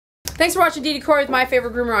Thanks for watching Dee Corey with My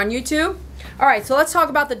Favorite Groomer on YouTube. Alright, so let's talk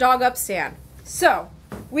about the DogUp stand. So,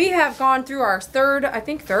 we have gone through our third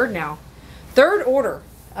order.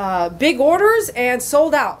 Big orders and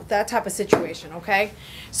sold out, that type of situation, okay?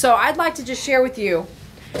 So, I'd like to just share with you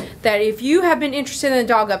that if you have been interested in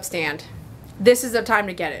the DogUp stand, this is the time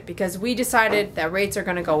to get it, because we decided that rates are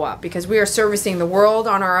going to go up because we are servicing the world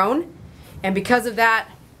on our own, and because of that,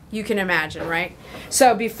 you can imagine, right?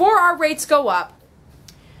 So before our rates go up,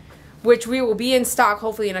 which we will be in stock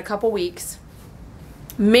hopefully in a couple weeks,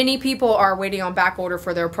 many people are waiting on back order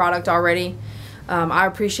for their product already. I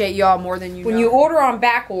appreciate y'all more than you know. When you order on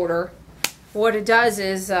back order, what it does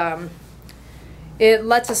is it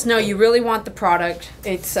lets us know you really want the product.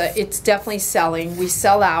 It's definitely selling. We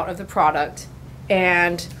sell out of the product,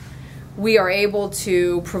 and we are able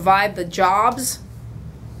to provide the jobs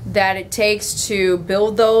that it takes to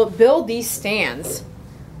build these stands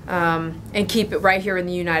and keep it right here in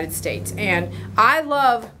the United States. And I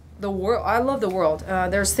love the world. I love the world.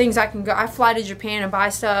 There's things I can go. I fly to Japan and buy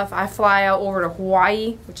stuff. I fly out over to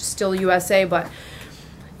Hawaii, which is still USA, but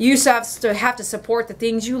you have to support the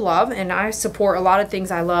things you love, and I support a lot of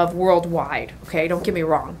things I love worldwide. Okay, don't get me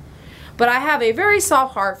wrong. But I have a very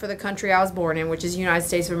soft heart for the country I was born in, which is the United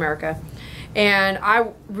States of America. And I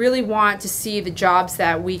really want to see the jobs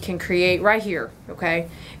that we can create right here, okay?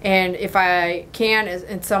 And if I can,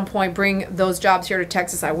 at some point, bring those jobs here to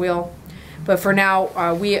Texas, I will. But for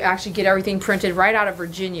now, we actually get everything printed right out of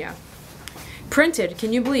Virginia. Printed,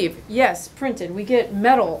 can you believe? Yes, printed. We get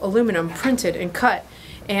metal, aluminum, printed and cut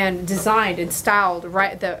and designed and styled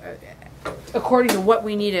right according to what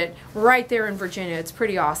we need it right there in Virginia. It's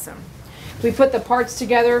pretty awesome. We put the parts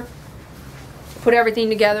together, put everything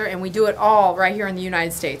together, and we do it all right here in the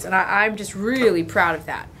United States. And I'm just really proud of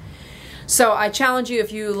that. So I challenge you,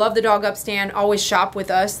 if you love the DogUp stand, always shop with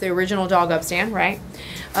us, the original DogUp stand, right?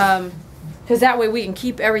 Because that way we can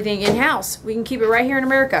keep everything in-house. We can keep it right here in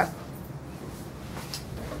America.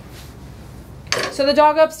 So the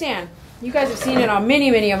DogUp stand, you guys have seen it on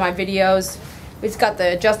many of my videos. It's got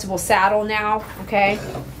the adjustable saddle now, okay?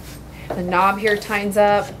 The knob here tightens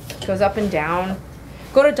up, goes up and down.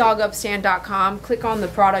 Go to dogupstand.com, click on the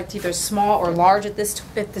product, either small or large at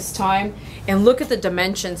this time, and look at the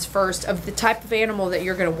dimensions first of the type of animal that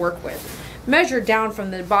you're going to work with. Measure down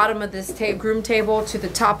from the bottom of this groom table to the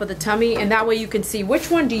top of the tummy, and that way you can see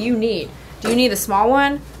which one do you need. Do you need the small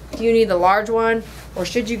one? Do you need the large one? Or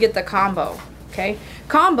should you get the combo? Okay,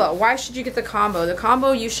 combo. Why should you get the combo? The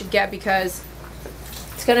combo you should get because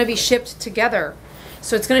it's going to be shipped together.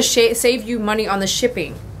 So it's going to save you money on the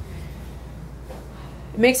shipping.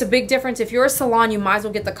 It makes a big difference. If you're a salon, you might as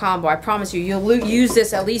well get the combo. I promise you, you'll use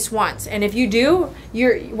this at least once. And if you do,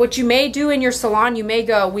 what you may do in your salon, you may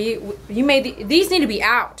go, these need to be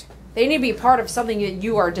out. They need to be part of something that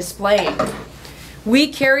you are displaying.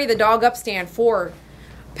 We carry the DogUp stand for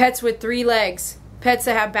pets with 3 legs, pets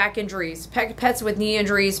that have back injuries, pets with knee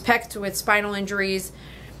injuries, pets with spinal injuries,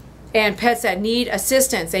 and pets that need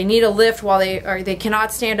assistance. They need a lift while they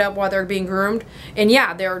cannot stand up while they're being groomed. And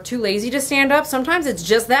yeah, they're too lazy to stand up. Sometimes it's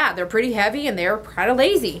just that. They're pretty heavy and they're kind of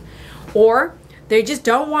lazy. Or they just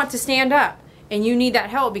don't want to stand up. And you need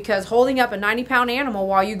that help, because holding up a 90-pound animal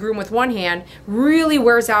while you groom with one hand really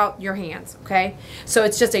wears out your hands, okay? So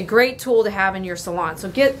it's just a great tool to have in your salon. So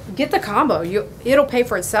get the combo. It'll pay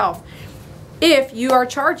for itself if you are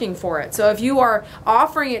charging for it. So if you are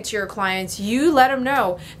offering it to your clients, you let them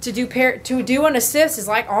know to do an assist is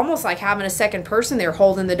almost like having a second person there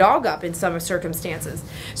holding the dog up in some circumstances.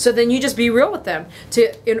 So then you just be real with them.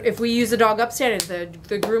 If we use the DogUp stand,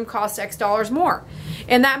 the groom costs X dollars more.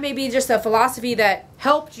 And that may be just a philosophy that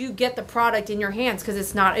helped you get the product in your hands, because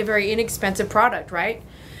it's not a very inexpensive product, right?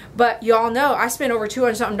 But you all know I spent over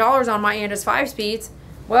 $200 something on my Andis 5-speeds.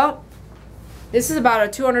 Well, this is about a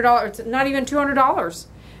 $200, it's not even $200,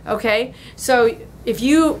 okay? So if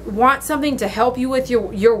you want something to help you with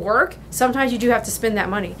your work, sometimes you do have to spend that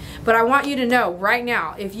money. But I want you to know right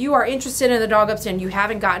now, if you are interested in the DogUp stand, you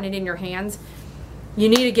haven't gotten it in your hands, you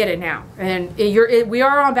need to get it now. And we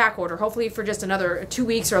are on back order, hopefully for just another 2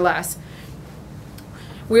 weeks or less.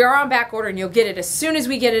 We are on back order, and you'll get it as soon as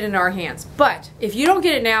we get it in our hands. But if you don't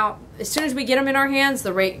get it now, as soon as we get them in our hands,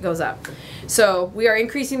 the rate goes up. So we are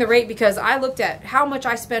increasing the rate because I looked at how much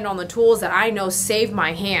I spend on the tools that I know save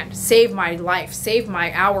my hand, save my life, save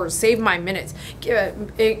my hours, save my minutes,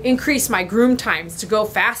 increase my groom times to go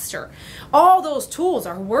faster. All those tools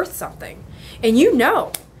are worth something. And you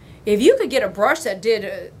know, if you could get a brush that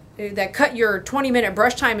cut your 20-minute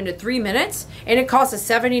brush time into 3 minutes and it costs us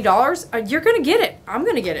 $70, you're going to get it. I'm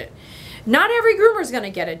going to get it. Not every groomer is going to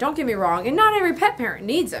get it, don't get me wrong, and not every pet parent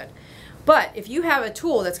needs it. But if you have a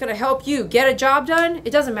tool that's going to help you get a job done,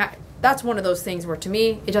 it doesn't matter. That's one of those things where, to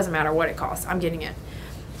me, it doesn't matter what it costs. I'm getting it.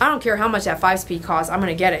 I don't care how much that 5-speed costs. I'm going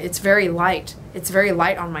to get it. It's very light. It's very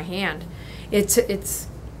light on my hand. I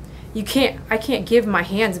can't give my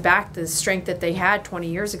hands back the strength that they had 20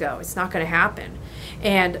 years ago. It's not going to happen.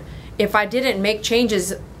 And if I didn't make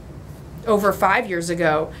changes over 5 years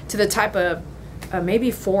ago to the type of, maybe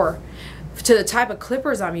 4, to the type of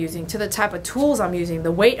clippers I'm using, to the type of tools I'm using,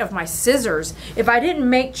 the weight of my scissors, if I didn't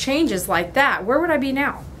make changes like that, where would I be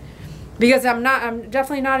now? Because I'm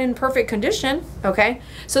definitely not in perfect condition, okay?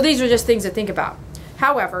 So these are just things to think about.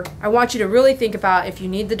 However, I want you to really think about if you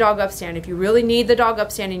need the DogUp stand, if you really need the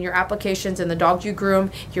DogUp stand in your applications and the dogs you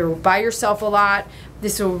groom, you're by yourself a lot,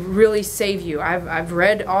 this will really save you. I've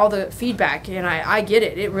read all the feedback and I get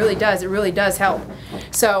it. It really does help.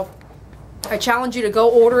 So I challenge you to go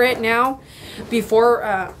order it now before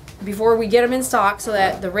we get them in stock, so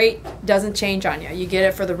that the rate doesn't change on you. You get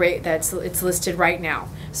it for the rate it's listed right now.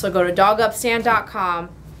 So go to dogupstand.com,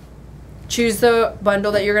 choose the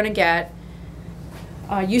bundle that you're going to get.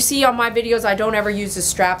 You see on my videos, I don't ever use the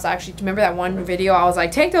straps. I actually remember that one video, I was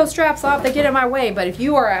like, take those straps off, they get in my way. But if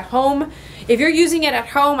you are at home, if you're using it at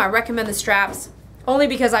home, I recommend the straps, only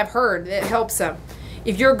because I've heard it helps them.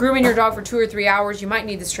 If you're grooming your dog for 2 or 3 hours, you might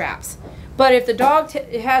need the straps. But if the dog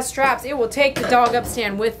has straps, it will take the DogUp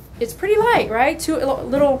stand with, it's pretty light, right? A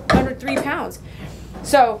little under 3 pounds.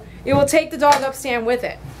 So it will take the DogUp stand with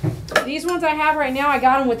it. These ones I have right now, I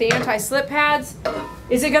got them with the anti-slip pads.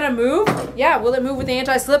 Is it going to move? Yeah. Will it move with the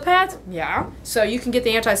anti-slip pads? Yeah. So you can get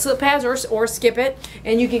the anti-slip pads or skip it,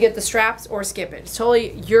 and you can get the straps or skip it. It's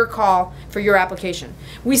totally your call for your application.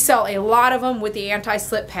 We sell a lot of them with the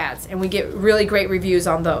anti-slip pads, and we get really great reviews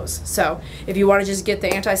on those. So if you want to just get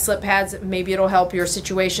the anti-slip pads, maybe it'll help your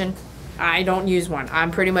situation. I don't use one.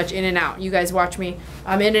 I'm pretty much in and out. You guys watch me.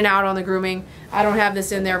 I'm in and out on the grooming. I don't have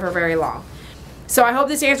this in there for very long. So I hope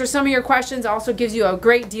this answers some of your questions. Also gives you a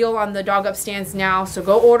great deal on the DogUp stands now. So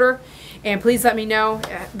go order, and please let me know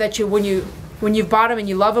that when you've bought them and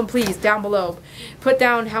you love them, please down below put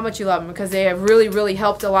down how much you love them, because they have really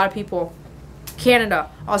helped a lot of people.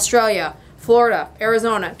 Canada, Australia, Florida,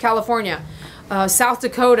 Arizona, California, South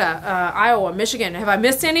Dakota, Iowa, Michigan. Have I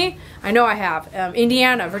missed any? I know I have.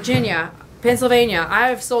 Indiana, Virginia, Pennsylvania.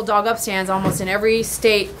 I've sold DogUp stands almost in every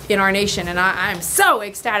state in our nation, and I'm so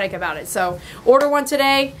ecstatic about it. So order one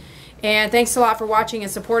today, and thanks a lot for watching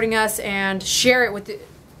and supporting us, and share it with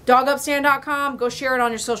dogupstand.com. Go share it on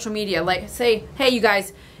your social media. Like, say, hey, you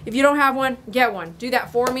guys, if you don't have one, get one. Do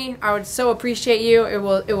that for me. I would so appreciate you. It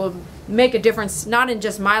will make a difference, not in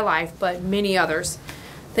just my life, but many others.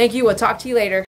 Thank you. We'll talk to you later.